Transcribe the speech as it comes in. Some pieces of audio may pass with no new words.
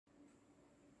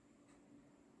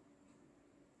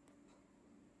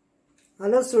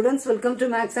Hello students, welcome to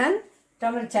Max and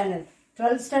Tamil channel.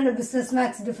 12th standard business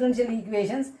max differential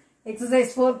equations,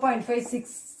 exercise 4.56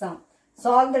 sum.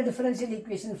 Solve the differential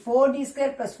equation 4d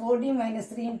square plus 4d minus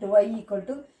 3 into y equal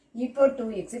to e power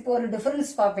 2x. இப்போ ஒரு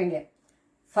difference பாப்பீங்க.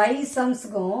 5 sums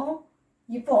கும்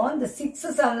இப்போ இந்த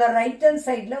 6 sumல right hand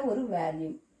sideல ஒரு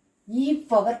value e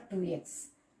power 2x.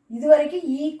 இது வரைக்கும்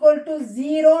equal to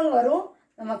 0 ன்னு வரும்.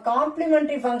 நம்ம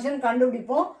complementary function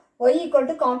கண்டுபிடிப்போம். y equal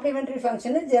to complementary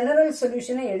function general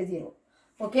solution எழுதிரும்.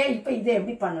 Okay, இப்போ இதை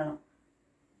எப்படி பண்ணணும்?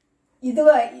 இது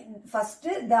first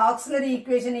the auxiliary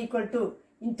equation equal to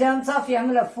in terms of m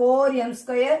 4m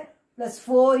square plus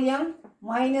 4m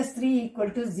minus 3 equal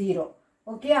to 0.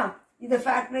 Okay, இதை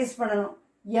factorize பண்ணணும்.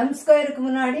 m square க்கு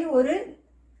முன்னாடி ஒரு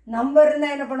number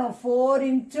இருந்தா என்ன பண்ணும்? 4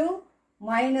 into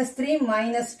minus 3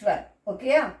 minus 12.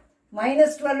 Okay,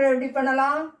 minus 12 எப்படி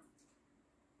பண்ணலாம்?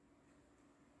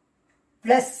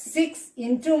 Plus 6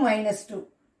 into minus 2.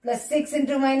 Plus 6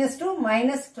 into minus 2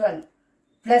 minus 12.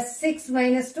 Plus 6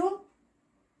 minus 2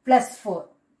 plus 4.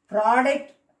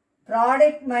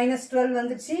 Product minus 12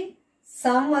 வந்துச்சு.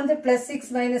 Sum வந்து plus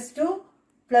 6 minus 2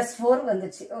 plus 4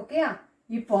 வந்துச்சு. Okay,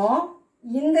 இப்போ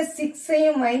இந்த 6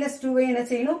 ஐயும் minus 2 ஐயும் என்ன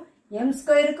செய்யணும்? m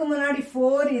ஸ்கொயருக்கு முன்னாடி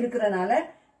 4 இருக்கிறனால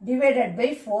divided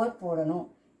by 4 போடணும்.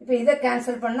 இப்போ இதை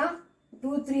கேன்சல் பண்ணா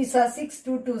 2 3s are 6,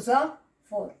 2 2s are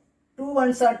 4. 2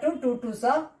 1s are 2, 2 2s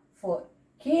are 4.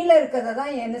 கீழ இருக்கறத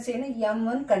தான் என்ன செய்யணும்?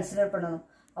 m1 கன்சிடர் பண்ணணும்.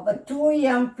 அப்ப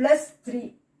 2m plus 3,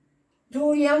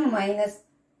 2m minus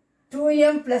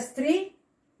 2m plus 3,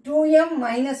 2m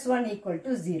minus 1 equal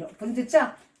to 0. புரிஞ்சுச்சா?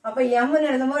 அப்ப m ன்னு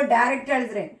எழுதும்போது டைரக்டா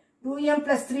எழுதுறேன். 2m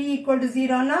plus 3 equal to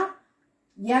 0 னா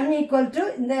m equal to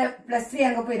இந்த plus 3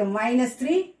 அங்க போயிடும். minus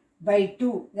 3 by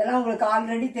 2. இதெல்லாம் உங்களுக்கு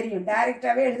ஆல்ரெடி தெரியும்.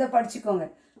 டைரக்டாவே எழுத படிச்சுக்கோங்க.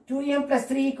 2m plus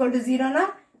 3 equal to 0 னா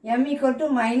m equal to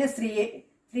minus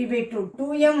 3 by 2.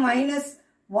 2m minus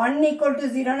 1 equal to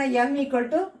 0 na m equal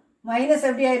to minus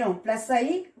எப்படி ஆயிரும்? plus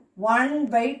ஆகி 1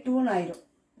 by 2 ஆயிரும்.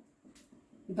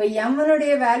 இப்போ m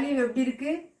னுடைய வேல்யூ எப்படி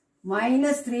இருக்கு?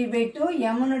 minus 3 by 2.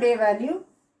 m னுடைய value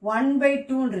 1 by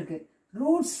 2 இருக்கு.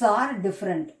 roots are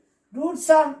different. Roots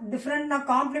are different na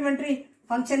complementary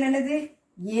function என்னது?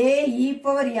 a e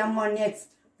power m1x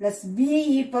plus b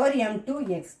e power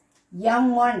m2x.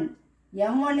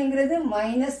 m1 இங்கிறது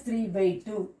minus 3 by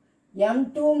 2.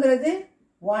 m2 இங்கிறது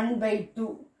 1 by 2.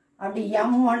 அப்படி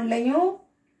m1 லையும்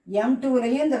m2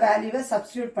 லையும் இந்த வேல்யூவை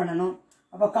substitute பண்ணணும்.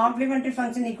 அப்ப complementary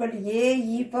function equal to a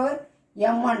e power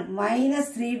m1 minus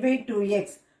 3 by 2x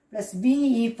plus b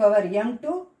e power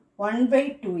m2 1 by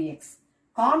 2x.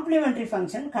 Complementary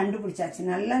function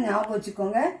கண்டுபிடிச்சாச்சு. நல்லா ஞாபகம்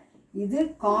வச்சுக்கோங்க. இது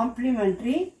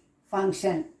காம்ப்ளிமெண்டரி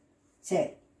ஃபங்க்ஷன்.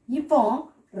 சரி, இப்போ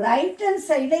ரைட் ஹேண்ட்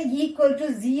சைடுல ஈக்குவல் டு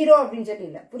 0 அப்படின்னு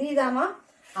சொல்லல. புரியுதாமா?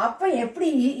 அப்ப எப்படி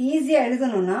ஈஸியா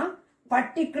எழுதணும்னா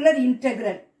பர்டிகுலர்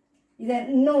இன்டெகிரல். இதை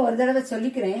இன்னும் ஒரு தடவை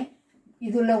சொல்லிக்கிறேன்.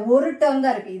 இதுல ஒரு டேர்ம்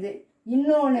தான் இருக்கு. இது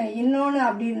இன்னொன்னு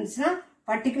அப்படி இருந்துச்சுன்னா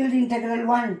பர்டிகுலர் இன்டெகிரல்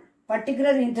 1,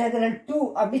 பர்டிகுலர் இன்டெகிரல் 2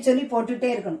 அப்படி சொல்லி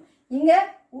போட்டுட்டே இருக்கணும். இங்க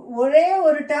ஒரே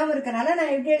ஒரு டேர்ம் இருக்கனால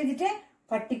நான் எப்படி எழுதிட்டேன்?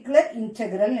 பர்டிகுலர்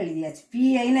இன்டெகிரல் எழுதியாச்சு.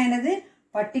 பிஐனா என்னது?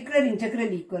 Particular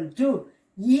integral equal to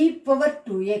e power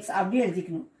 2x அப்படி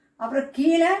எழுதிக்கணும். அப்புறம்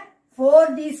கீழே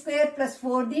 4d square plus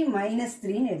 4d minus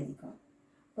 3 ன்னு எழுதிக்கணும்.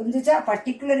 புரிஞ்சுச்சா?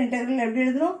 பர்டிகுலர் இன்டெகிரல் எப்படி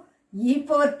எழுதணும்? e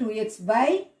power 2x by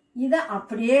இதை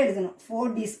அப்படியே எழுதணும்.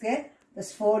 4d square plus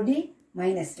 4d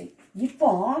minus 3. இப்போ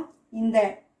இந்த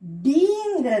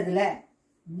dங்கிறதுல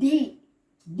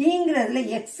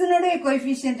x னுடைய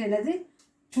கோஎஃபிஷியன்ட் என்னது?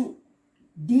 2.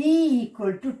 d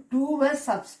equal to 2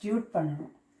 சப்ஸ்டிட்யூட்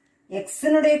பண்ணணும். x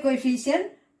னுடைய கோஎஃபிஷியன்ட்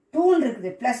 2 இருக்குது.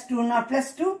 plus 2 na plus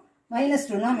 2, minus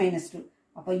 2 na minus 2.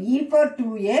 அப்ப e power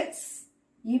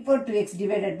 2x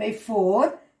divided by 4.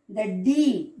 The d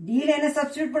ல என்ன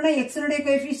சப்ஸ்டிட்யூட் பண்ணா x னுடைய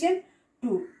coefficient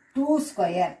 2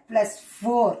 square plus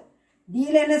 4. d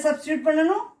ல என்ன சப்ஸ்டிட்யூட்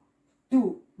பண்ணனும்? 2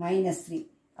 minus 3.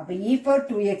 அப்ப e power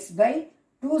 2x by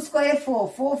 2 square 4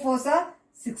 4s are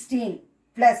 16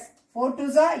 plus 4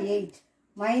 2s are 8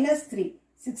 minus 3.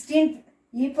 16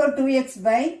 e power 2x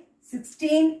by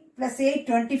 16 plus 8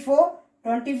 24.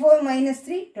 24 minus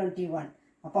 3 21.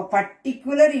 அப்ப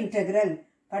particular integral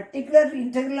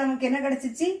நமக்கு என்ன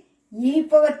கிடைச்சிச்சு? e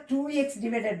power 2x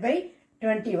divided by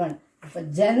 21. அப்ப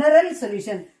general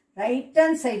solution right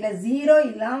hand சைடுல 0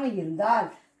 இல்லாம இருந்தால்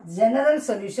general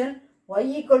solution y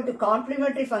equal to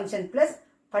complementary function plus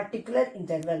particular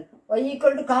integral. y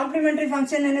equal to complementary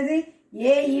function என்னது?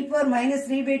 a e power minus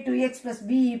 3 by 2x plus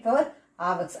b e power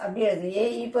half x. அப்படி எழுது. a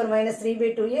e power minus 3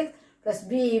 by 2x plus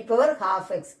b e power half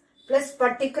x plus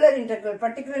particular integral.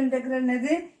 Particular integral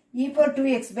என்னது? e power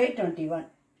 2x by 21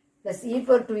 plus e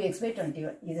power 2x by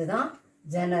 21. இதுதான்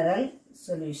general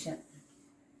solution.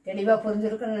 தெளிவா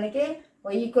புரிஞ்சிருக்குன்னு நினைக்கிறேன்.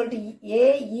 y equal to a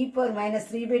e power minus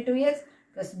 3 by 2x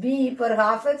plus b e power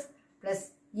half x plus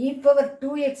e power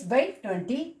 2x by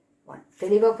 21.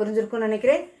 தெளிவா புரிஞ்சிருக்கும்னு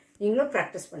நினைக்கிறேன். நீங்களும்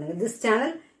practice பண்ணுங்க. This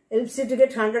channel helps you to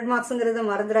get 100 marksங்கிறத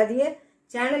மறந்துடாதீங்க.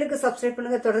 சேனலுக்கு சப்ஸ்கிரைப்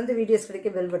பண்ணுங்க. தொடர்ந்து வீடியோஸ் கிடைக்க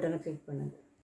பெல் பட்டனை கிளிக் பண்ணுங்க.